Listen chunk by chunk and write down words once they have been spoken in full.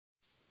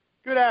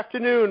Good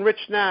afternoon, Rich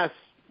Nass,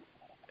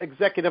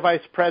 Executive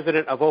Vice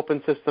President of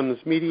Open Systems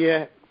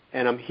Media,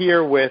 and I'm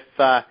here with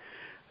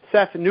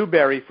Seth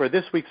Newberry for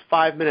this week's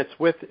 5 Minutes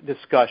with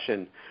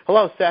discussion.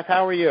 Hello, Seth.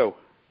 How are you?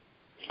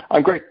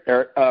 I'm great,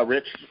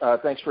 Rich.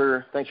 Thanks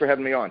for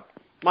having me on.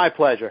 My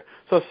pleasure.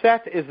 So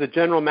Seth is the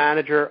General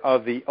Manager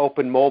of the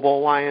Open Mobile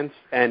Alliance,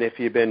 and if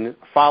you've been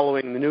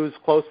following the news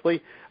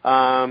closely,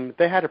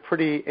 they had a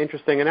pretty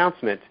interesting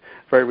announcement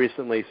very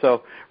recently.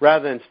 So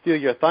rather than steal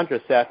your thunder,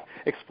 Seth,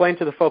 explain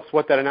to the folks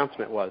what that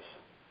announcement was.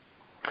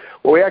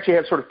 Well, we actually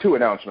have sort of two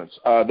announcements.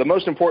 The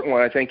most important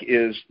one, I think,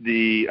 is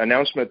the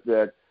announcement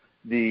that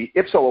the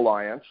IPSO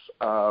Alliance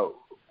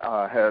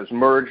has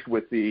merged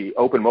with the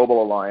Open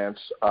Mobile Alliance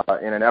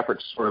in an effort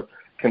to sort of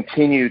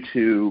continue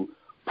to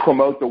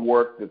promote the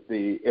work that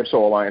the IPSO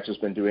Alliance has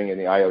been doing in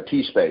the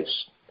IoT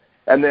space.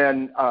 And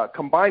then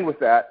combined with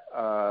that,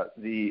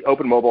 the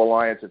Open Mobile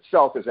Alliance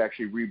itself is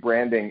actually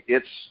rebranding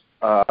its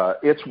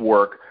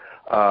work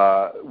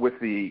with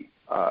the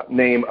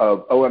name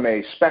of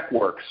OMA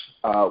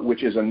SpecWorks,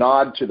 which is a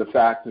nod to the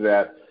fact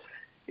that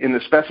in the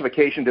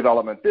specification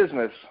development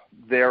business,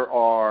 there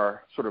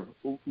are sort of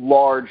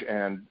large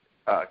and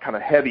kind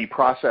of heavy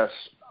process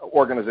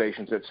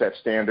organizations that set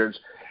standards.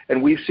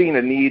 And we've seen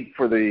a need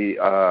for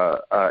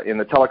in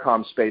the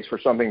telecom space for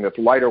something that's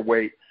lighter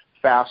weight,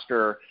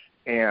 faster,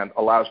 and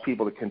allows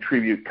people to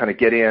contribute, kind of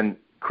get in,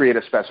 create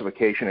a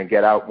specification, and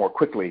get out more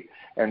quickly.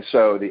 And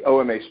so the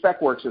OMA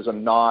SpecWorks is a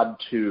nod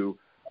to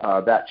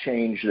that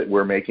change that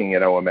we're making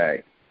at OMA.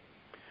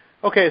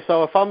 Okay,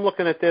 so if I'm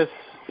looking at this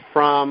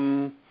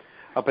from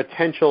a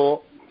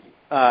potential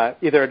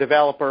either a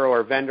developer or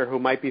a vendor who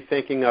might be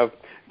thinking of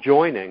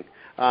joining,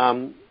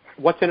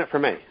 what's in it for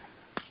me?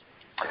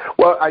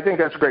 Well, I think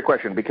that's a great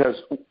question because,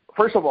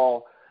 first of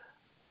all,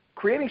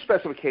 creating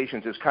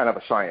specifications is kind of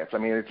a science. I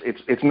mean,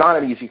 it's not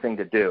an easy thing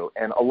to do,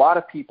 and a lot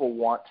of people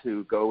want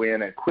to go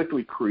in and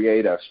quickly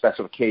create a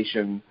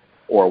specification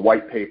or a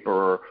white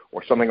paper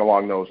or something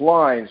along those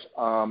lines,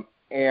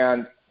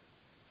 and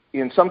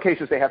in some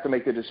cases they have to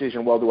make the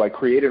decision, well, do I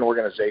create an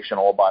organization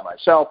all by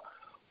myself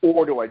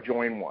or do I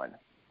join one?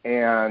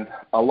 And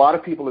a lot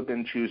of people have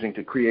been choosing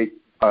to create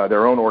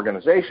their own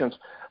organizations,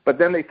 but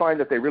then they find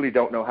that they really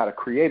don't know how to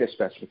create a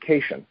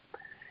specification.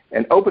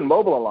 And Open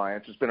Mobile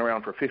Alliance has been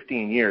around for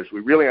 15 years.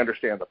 We really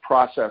understand the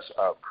process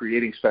of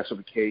creating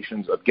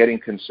specifications, of getting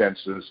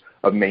consensus,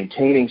 of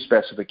maintaining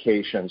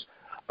specifications,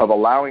 of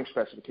allowing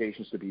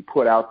specifications to be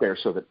put out there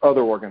so that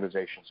other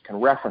organizations can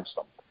reference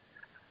them.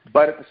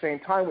 But at the same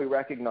time, we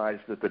recognize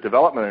that the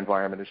development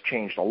environment has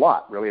changed a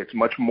lot. Really, it's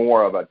much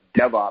more of a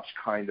DevOps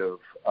kind of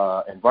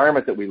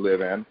environment that we live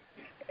in.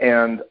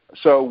 And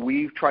so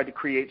we've tried to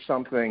create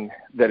something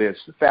that is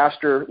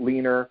faster,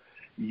 leaner,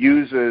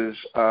 uses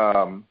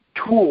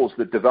tools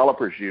that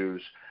developers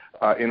use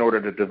in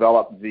order to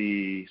develop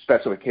the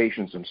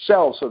specifications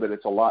themselves so that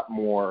it's a lot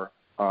more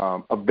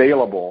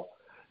available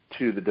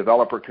to the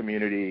developer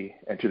community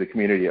and to the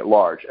community at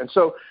large. And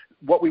so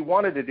what we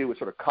wanted to do was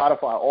sort of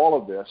codify all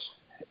of this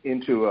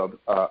into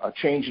a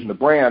change in the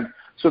brand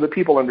so that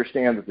people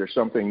understand that there's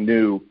something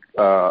new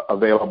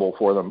available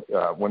for them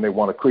when they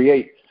want to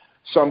create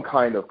some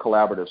kind of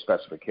collaborative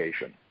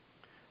specification.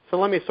 So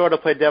let me sort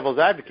of play devil's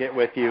advocate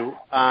with you.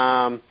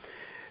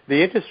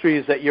 The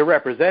industries that you're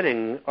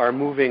representing are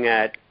moving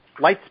at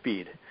light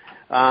speed.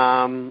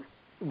 I'm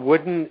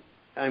sure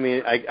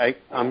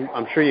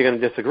you're going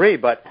to disagree,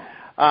 but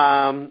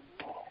an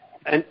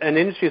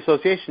industry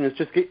association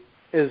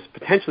is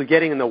potentially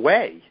getting in the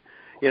way.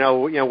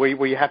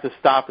 Where you have to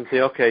stop and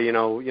say, okay,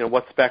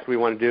 what spec do we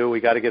want to do? We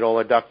got to get all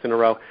our ducks in a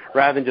row,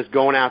 rather than just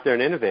going out there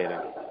and innovating.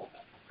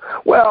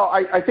 Well,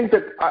 I think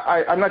that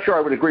I'm not sure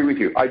I would agree with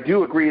you. I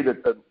do agree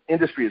that the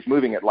industry is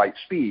moving at light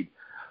speed,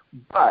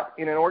 but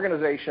in an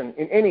organization,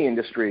 in any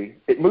industry,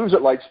 it moves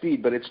at light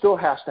speed, but it still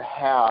has to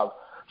have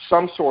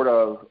some sort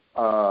of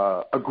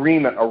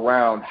agreement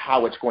around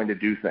how it's going to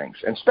do things.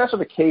 And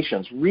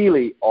specifications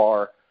really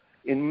are,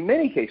 in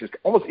many cases,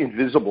 almost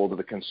invisible to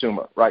the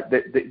consumer, right?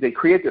 They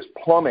create this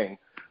plumbing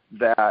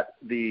that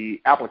the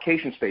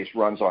application space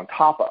runs on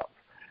top of.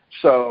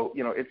 So,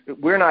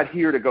 we're not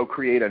here to go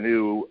create a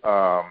new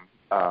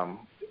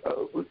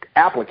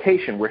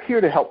application. We're here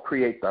to help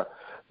create the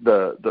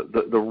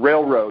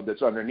railroad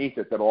that's underneath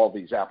it that all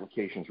these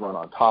applications run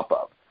on top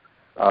of.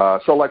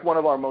 So like one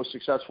of our most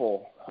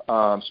successful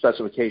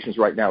specifications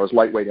right now is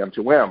Lightweight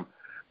M2M,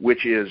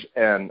 which is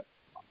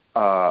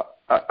a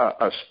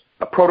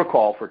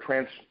protocol for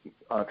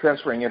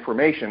transferring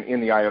information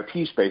in the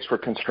IoT space for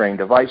constrained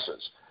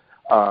devices.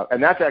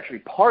 And that's actually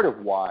part of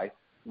why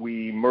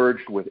we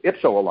merged with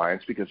IPSO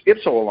Alliance, because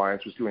IPSO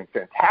Alliance was doing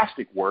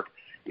fantastic work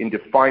in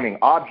defining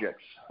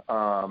objects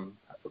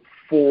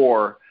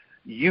for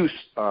use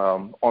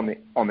on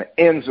the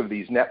ends of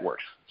these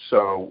networks.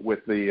 So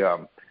with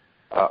the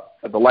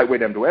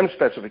Lightweight M2M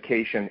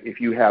specification, if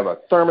you have a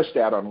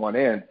thermostat on one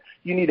end,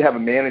 you need to have a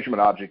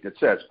management object that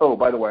says, oh,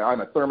 by the way,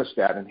 I'm a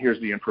thermostat, and here's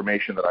the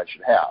information that I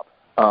should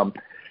have.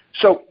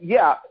 So,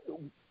 yeah,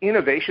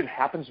 innovation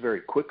happens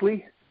very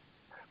quickly,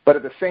 but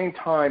at the same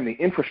time, the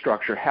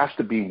infrastructure has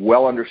to be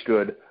well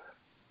understood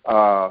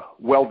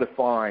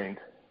well-defined,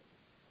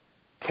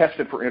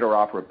 tested for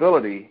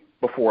interoperability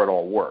before it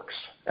all works.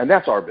 And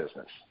that's our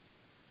business.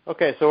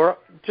 Okay, so we're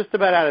just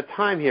about out of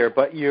time here,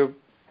 but you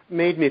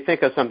made me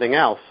think of something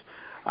else.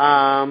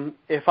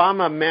 If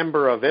I'm a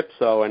member of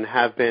IPSO and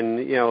have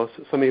been,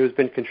 somebody who's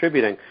been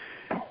contributing,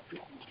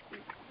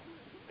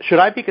 should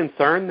I be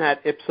concerned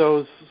that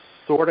IPSO's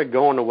sort of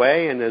going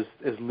away and is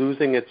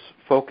losing its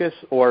focus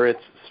or its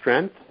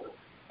strength?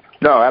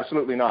 No,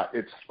 absolutely not.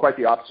 It's quite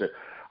the opposite.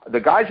 The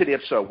guys at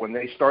IPSO, when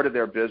they started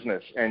their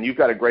business, and you've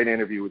got a great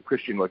interview with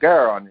Christian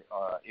Laguerre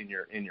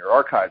in your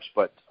archives,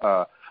 but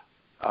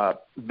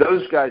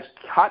those guys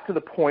got to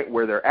the point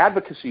where their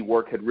advocacy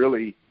work had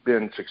really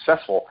been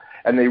successful,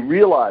 and they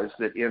realized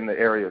that in the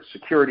area of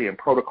security and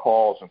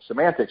protocols and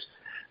semantics,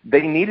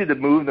 they needed to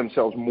move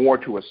themselves more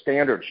to a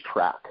standards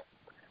track.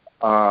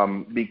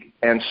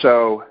 And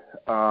so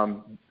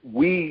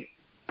we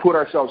put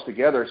ourselves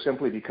together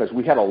simply because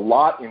we had a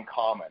lot in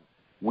common.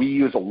 We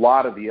use a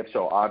lot of the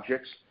IPSO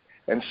objects,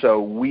 and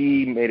so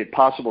we made it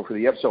possible for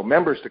the IPSO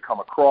members to come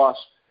across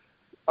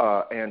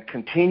and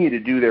continue to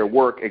do their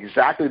work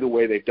exactly the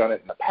way they've done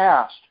it in the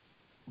past,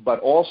 but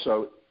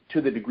also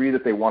to the degree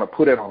that they want to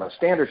put it on a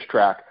standards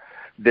track,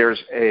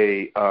 there's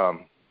a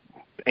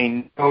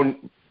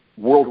known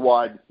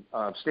worldwide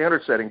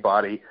standard-setting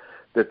body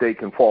that they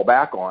can fall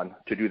back on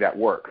to do that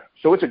work.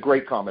 So it's a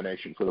great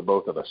combination for the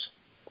both of us.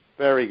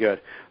 Very good.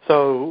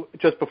 So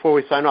just before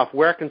we sign off,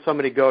 where can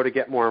somebody go to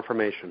get more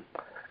information?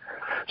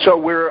 So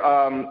we're,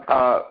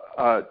 as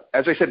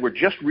I said, we're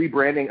just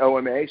rebranding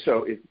OMA.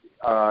 So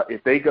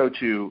if they go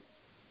to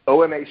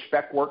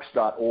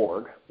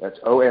omaspecworks.org, that's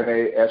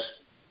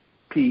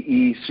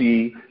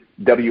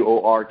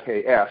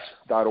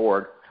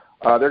omaspecworks.org,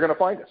 they're going to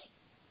find us.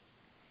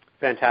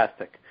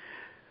 Fantastic.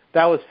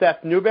 That was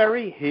Seth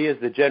Newberry. He is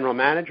the general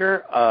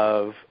manager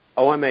of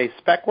OMA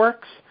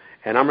SpecWorks.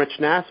 And I'm Rich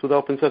Nass with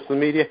Open Systems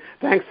Media.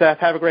 Thanks, Seth.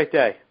 Have a great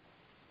day.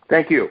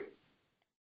 Thank you.